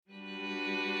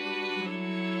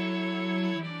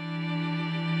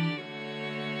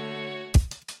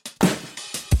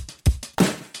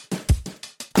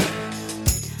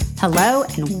Hello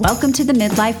and welcome to The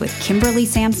Midlife with Kimberly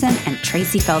Sampson and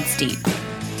Tracy Feldstein.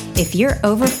 If you're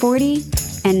over 40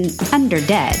 and under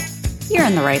dead, you're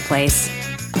in the right place.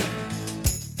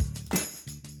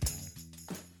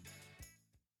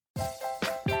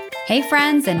 Hey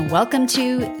friends, and welcome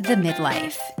to The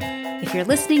Midlife. If you're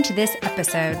listening to this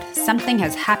episode, something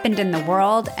has happened in the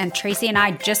world and Tracy and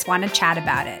I just want to chat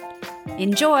about it.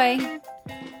 Enjoy!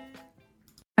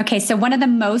 Okay, so one of the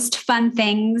most fun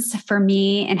things for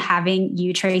me in having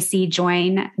you, Tracy,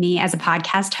 join me as a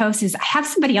podcast host is I have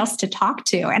somebody else to talk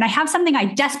to, and I have something I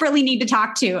desperately need to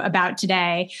talk to about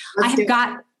today. I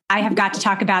have got to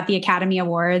talk about the Academy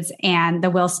Awards and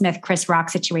the Will Smith, Chris Rock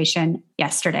situation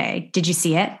yesterday. Did you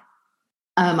see it?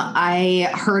 I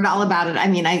heard all about it. I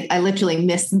mean, I literally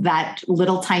missed that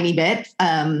little tiny bit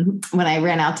when I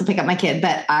ran out to pick up my kid,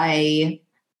 but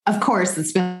of course,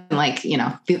 it's been like,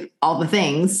 all the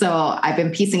things. So I've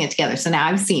been piecing it together. So now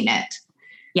I've seen it.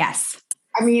 Yes.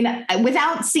 I mean,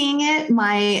 without seeing it,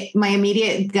 my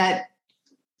immediate gut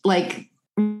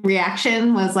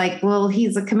reaction was like, well,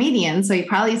 he's a comedian. So he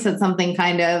probably said something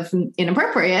kind of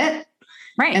inappropriate.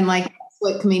 Right. And that's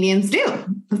what comedians do.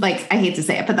 I hate to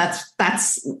say it, but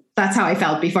that's how I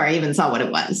felt before I even saw what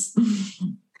it was.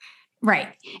 Right.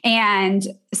 And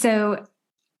so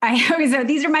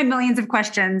these are my millions of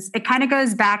questions. It kind of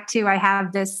goes back to, I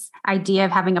have this idea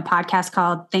of having a podcast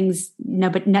called things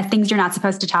you're not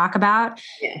supposed to talk about,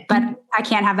 but I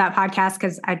can't have that podcast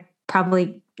because I'd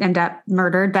probably end up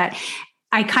murdered. But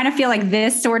I kind of feel like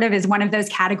this sort of is one of those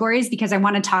categories because I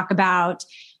want to talk about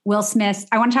Will Smith.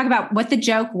 I want to talk about what the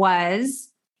joke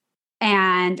was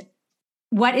and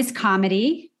what is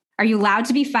comedy. Are you allowed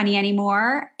to be funny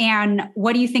anymore? And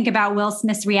what do you think about Will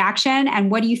Smith's reaction? And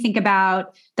what do you think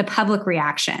about the public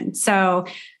reaction? So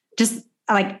just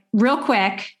real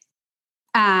quick,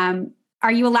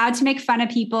 are you allowed to make fun of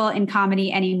people in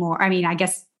comedy anymore? I mean, I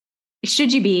guess,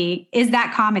 should you be? Is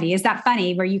that comedy? Is that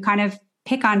funny where you kind of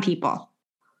pick on people?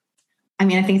 I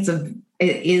mean, I think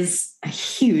it is a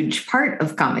huge part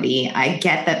of comedy. I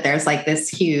get that there's this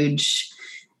huge,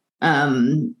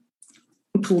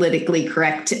 politically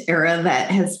correct era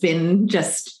that has been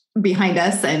just behind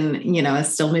us and,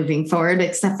 is still moving forward,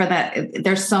 except for that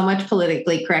there's so much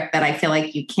politically correct that I feel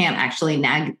like you can't actually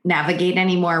navigate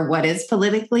anymore what is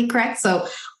politically correct. So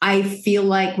I feel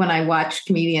like when I watch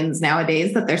comedians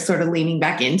nowadays that they're sort of leaning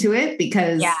back into it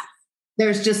because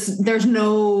there's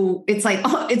no, it's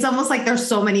almost like there's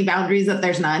so many boundaries that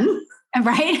there's none.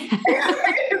 Right.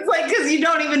 It's because you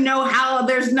don't even know how,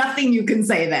 there's nothing you can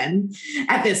say then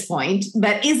at this point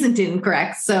that isn't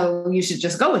incorrect. So you should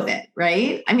just go with it.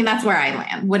 Right. I mean, that's where I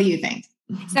land. What do you think?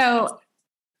 So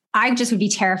I just would be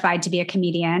terrified to be a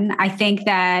comedian. I think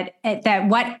that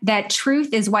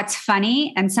truth is what's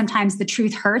funny. And sometimes the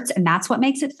truth hurts and that's what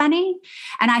makes it funny.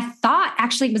 And I thought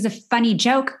actually it was a funny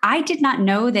joke. I did not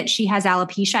know that she has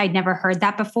alopecia. I'd never heard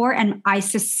that before. And I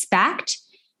suspect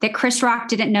that Chris Rock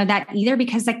didn't know that either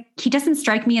because he doesn't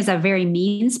strike me as a very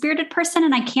mean-spirited person.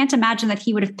 And I can't imagine that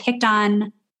he would have picked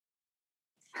on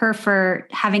her for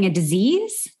having a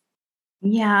disease.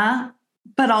 Yeah.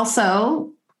 But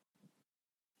also.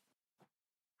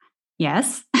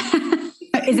 Yes.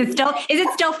 Is it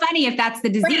still funny if that's the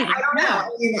disease? I don't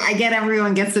know. I get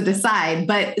everyone gets to decide,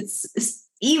 but it's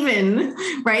even,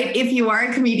 right? If you are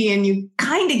a comedian, you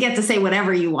kind of get to say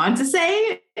whatever you want to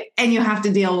say and you have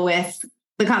to deal with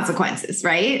the consequences,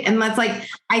 right? And that's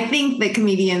I think that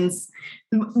comedians,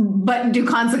 but do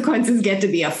consequences get to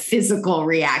be a physical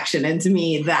reaction? And to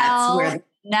me, that's where.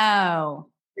 No.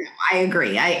 I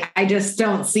agree. I just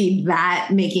don't see that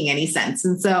making any sense.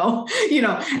 And so,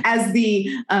 as the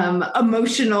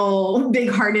emotional,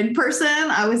 big-hearted person,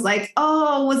 I was like,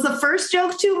 oh, was the first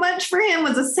joke too much for him?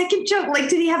 Was the second joke,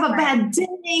 did he have a bad day?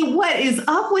 What is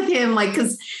up with him?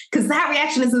 Because that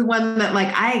reaction is the one that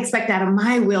I expect out of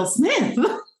my Will Smith.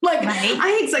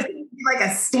 I expect him to be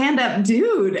a stand-up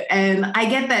dude. And I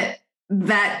get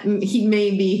that he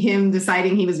may be him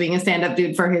deciding he was being a stand-up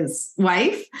dude for his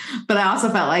wife. But I also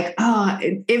felt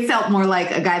it felt more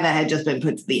like a guy that had just been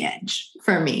put to the edge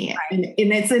for me. Right.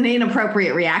 And it's an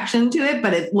inappropriate reaction to it,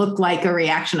 but it looked like a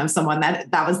reaction of someone that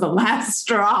was the last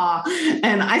straw.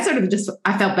 And I sort of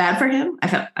I felt bad for him.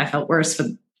 I felt worse for,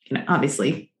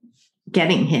 obviously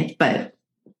getting hit, but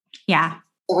yeah,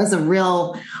 it was a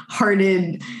real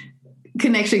hearted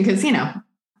connection because,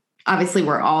 obviously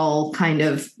we're all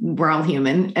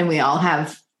human and we all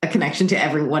have a connection to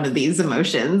every one of these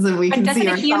emotions and Doesn't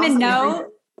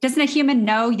a human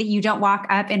know that you don't walk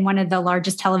up in one of the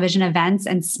largest television events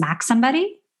and smack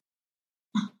somebody?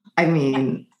 I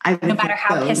mean, no matter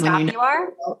how pissed off you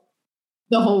are,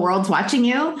 the whole world's watching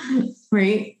you,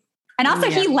 right? And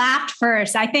also he laughed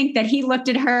first. I think that he looked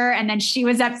at her and then she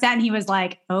was upset and he was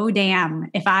like, oh, damn,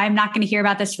 if I'm not going to hear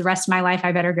about this for the rest of my life,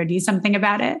 I better go do something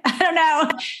about it. I don't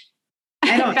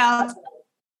know.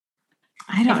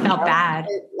 I felt bad.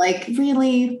 Like,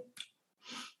 really?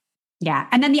 Yeah.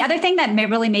 And then the other thing that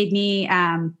really made me,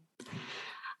 I'm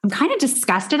kind of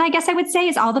disgusted, I guess I would say,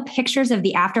 is all the pictures of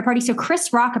the after party. So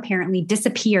Chris Rock apparently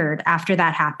disappeared after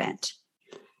that happened.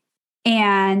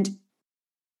 And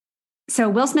so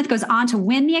Will Smith goes on to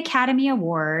win the Academy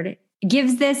Award,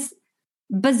 gives this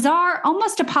bizarre,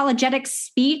 almost apologetic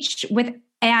speech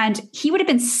and he would have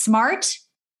been smart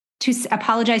to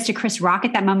apologize to Chris Rock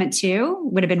at that moment too.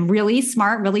 Would have been really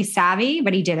smart, really savvy,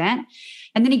 but he didn't.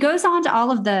 And then he goes on to all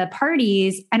of the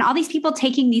parties and all these people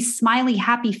taking these smiley,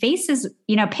 happy faces,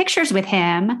 pictures with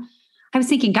him. I was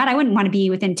thinking, God, I wouldn't want to be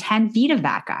within 10 feet of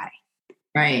that guy.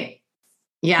 Right.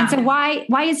 Yeah. And so why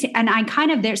is, and I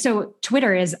kind of there, so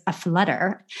Twitter is a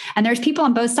flutter and there's people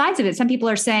on both sides of it. Some people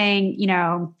are saying,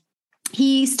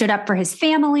 he stood up for his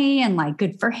family and like,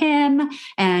 good for him.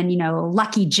 And,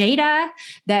 lucky Jada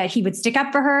that he would stick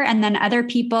up for her. And then other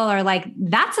people are like,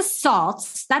 that's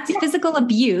assault. That's physical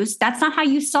abuse. That's not how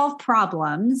you solve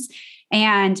problems.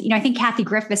 And, I think Kathy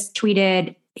Griffiths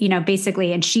tweeted,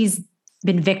 basically, and she's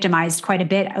been victimized quite a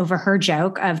bit over her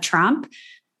joke of Trump.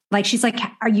 Like, she's like,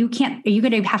 are you going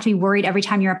to have to be worried every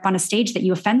time you're up on a stage that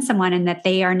you offend someone and that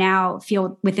they are now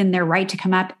feel within their right to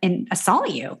come up and assault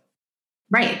you?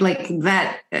 Right. Like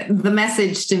that, the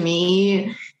message to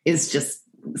me is just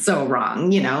so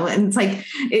wrong, and it's like,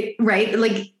 right.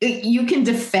 Like you can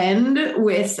defend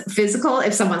with physical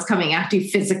if someone's coming at you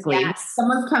physically. Yes. If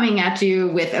someone's coming at you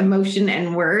with emotion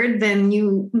and word, then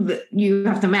you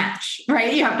have to match,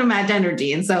 right? You have to match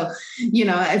energy. And so,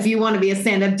 if you want to be a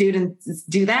stand-up dude and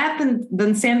do that,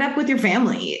 then stand up with your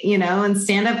family, and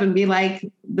stand up and be like,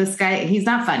 this guy, he's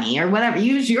not funny or whatever.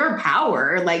 Use your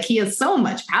power. Like he has so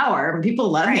much power and people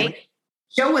love him.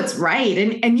 Show what's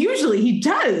right. And usually he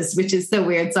does, which is so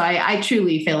weird. So I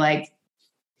truly feel like,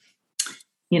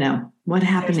 what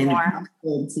happened in the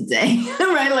world today,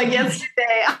 right? Like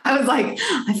yesterday, I was like,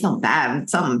 I felt bad.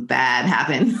 Something bad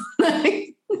happened.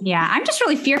 Yeah. I'm just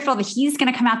really fearful that he's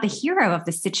going to come out the hero of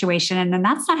the situation. And then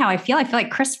that's not how I feel. I feel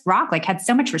like Chris Rock had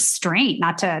so much restraint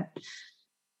not to,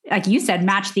 like you said,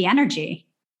 match the energy.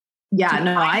 Yeah,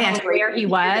 no, I actually where he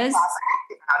was.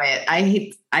 About it.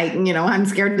 I'm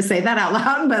scared to say that out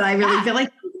loud, but I really feel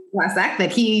like last act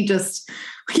that he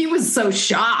was so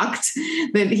shocked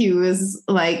that he was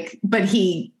like, but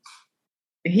he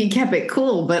kept it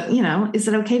cool. But is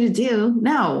it okay to do?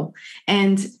 No.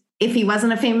 And if he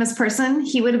wasn't a famous person,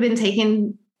 he would have been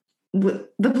taken. The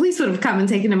police would have come and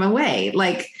taken him away.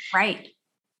 Like, right.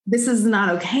 This is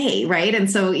not okay, right?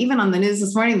 And so even on the news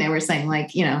this morning, they were saying like,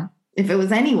 if it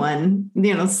was anyone,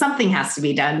 something has to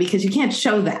be done because you can't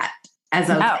show that as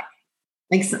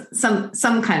like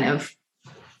some kind of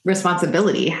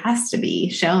responsibility has to be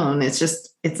shown.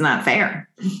 It's not fair.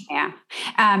 Yeah.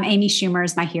 Amy Schumer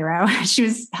is my hero. She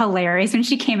was hilarious when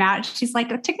she came out. She's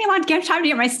like, it took me a long time to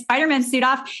get my Spider-Man suit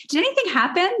off. Did anything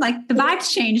happen? Like the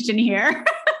vibes changed in here.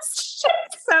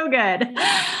 So good.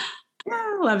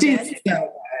 I loved it.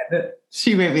 So good.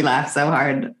 She made me laugh so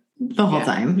hard the whole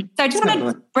time. So I just want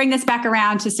to bring this back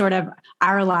around to sort of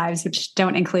our lives, which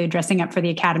don't include dressing up for the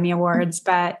Academy Awards.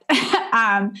 But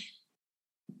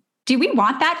do we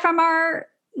want that from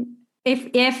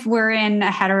if we're in a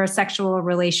heterosexual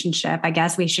relationship? I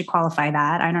guess we should qualify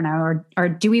that. I don't know. Or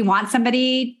do we want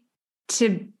somebody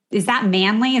is that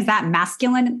manly? Is that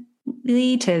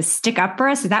masculinely to stick up for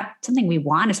us? Is that something we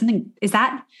want? What is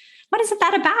that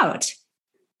about?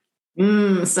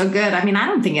 So good. I mean, I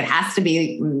don't think it has to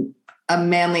be a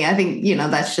manly. I think,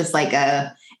 that's just like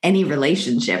any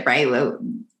relationship, right?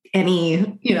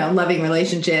 Any, loving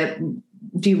relationship.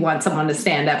 Do you want someone to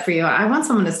stand up for you? I want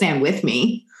someone to stand with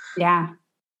me. Yeah.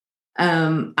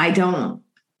 I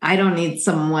don't need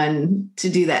someone to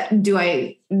do that.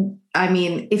 I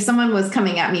mean, if someone was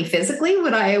coming at me physically,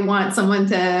 would I want someone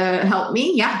to help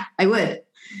me? Yeah, I would.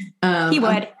 He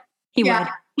would. He would.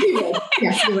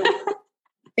 Yeah, he would.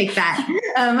 Take that.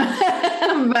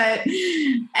 But,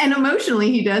 and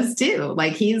emotionally he does too.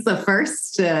 Like he's the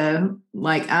first to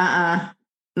like, and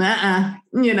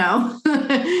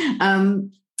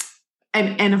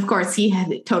of course he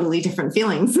had totally different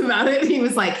feelings about it. He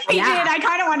was like, he did. I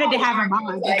kind of wanted to have him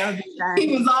on.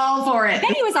 He was all for it.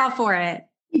 Then he was all for it.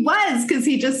 He was, because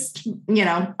he just,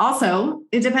 also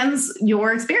it depends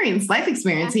your experience, life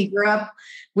experience. He grew up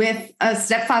with a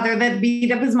stepfather that beat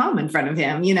up his mom in front of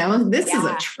him. This is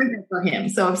a trigger for him.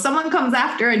 So if someone comes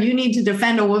after and you need to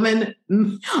defend a woman,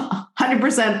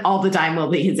 100% all the time will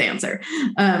be his answer.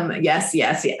 Yes.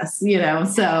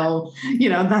 So,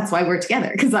 that's why we're together.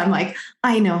 Because I'm like,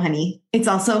 I know, honey, it's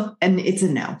a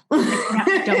no. No,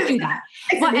 don't do that.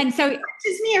 Well, and so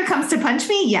punches me or comes to punch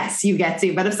me, yes, you get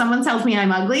to. But if someone tells me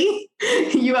I'm ugly,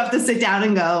 you have to sit down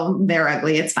and go, they're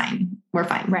ugly. It's fine. We're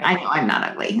fine. Right. I know I'm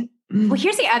not ugly. Well,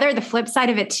 here's the flip side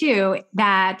of it too,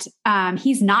 that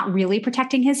he's not really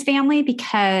protecting his family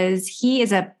because he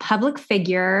is a public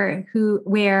figure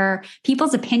where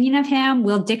people's opinion of him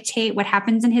will dictate what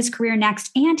happens in his career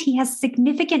next. And he has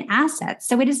significant assets.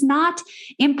 So it is not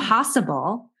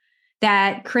impossible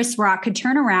that Chris Rock could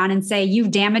turn around and say,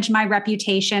 you've damaged my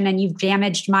reputation and you've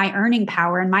damaged my earning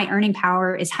power. And my earning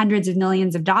power is hundreds of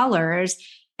millions of dollars.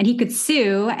 And he could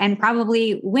sue and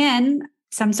probably win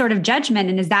some sort of judgment.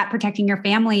 And is that protecting your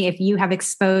family if you have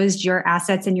exposed your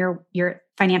assets and your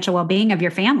financial well-being of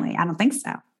your family? I don't think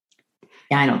so.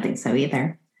 Yeah, I don't think so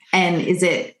either. And is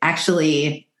it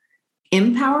actually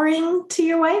empowering to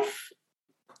your wife?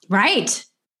 Right.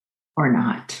 Or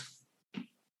not?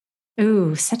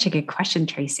 Ooh, such a good question,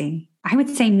 Tracy. I would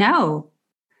say no.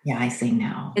 Yeah, I say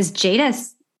no. Because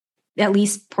Jada at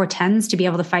least pretends to be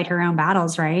able to fight her own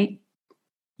battles, right?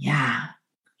 Yeah.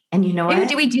 And you know what?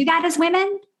 Do we do that as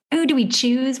women? Do we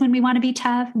choose when we want to be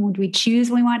tough? Do we choose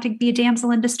when we want to be a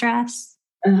damsel in distress?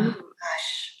 Oh,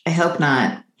 gosh. I hope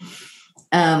not.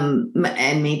 And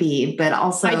maybe, but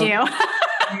also. I do. Yeah.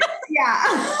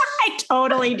 I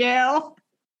totally do.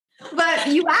 But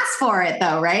you ask for it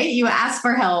though, right? You ask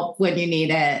for help when you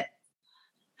need it.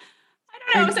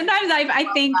 I don't know. Sometimes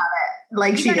I think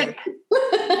like she did.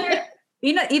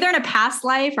 Either in a past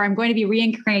life or I'm going to be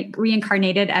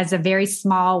reincarnated as a very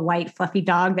small, white, fluffy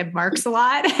dog that barks a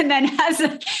lot and then has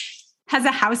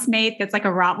a housemate that's like a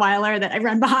Rottweiler that I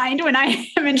run behind when I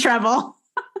am in trouble.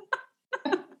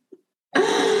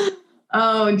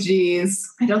 Oh, geez.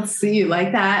 I don't see you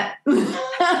like that.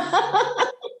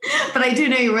 But I do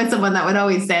know you're with someone that would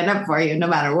always stand up for you no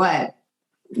matter what.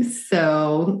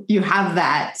 So you have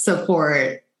that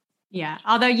support. Yeah.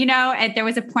 Although, there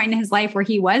was a point in his life where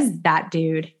he was that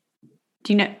dude.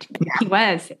 Do you know? Yeah. He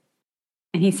was.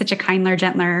 And he's such a kinder,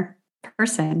 gentler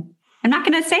person. I'm not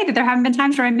going to say that there haven't been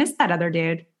times where I missed that other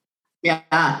dude. Yeah.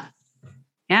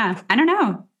 Yeah. I don't know.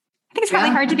 I think it's really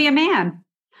hard to be a man.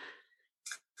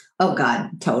 Oh,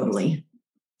 God. Totally.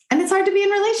 And it's hard to be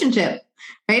in a relationship,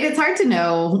 right? It's hard to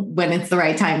know when it's the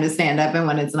right time to stand up and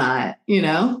when it's not,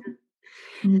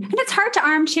 And it's hard to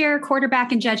armchair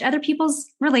quarterback and judge other people's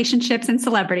relationships and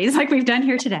celebrities like we've done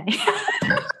here today.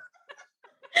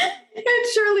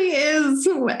 It surely is.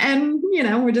 And,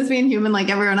 we're just being human like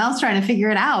everyone else trying to figure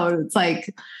it out. It's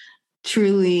like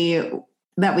truly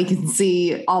that we can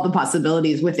see all the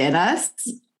possibilities within us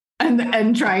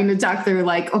and trying to talk through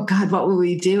like, oh God, what would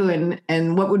we do?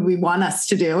 And what would we want us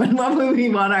to do? And what would we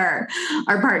want our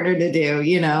partner to do,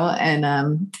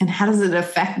 and how does it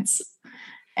affect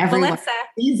everyone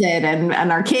sees it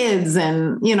and our kids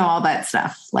and, all that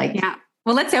stuff. Like, yeah.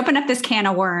 Well, let's open up this can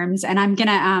of worms and I'm going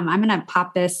to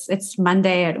pop this. It's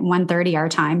Monday at 1:30 our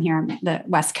time here on the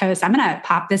West Coast. I'm going to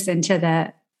pop this into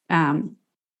the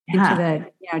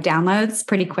downloads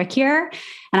pretty quick here.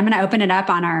 And I'm going to open it up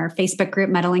on our Facebook group,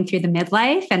 Meddling Through the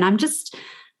Midlife. And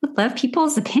would love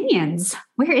people's opinions.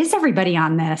 Where is everybody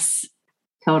on this?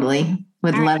 Totally.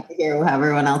 Would love to hear how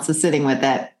everyone else is sitting with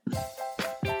it.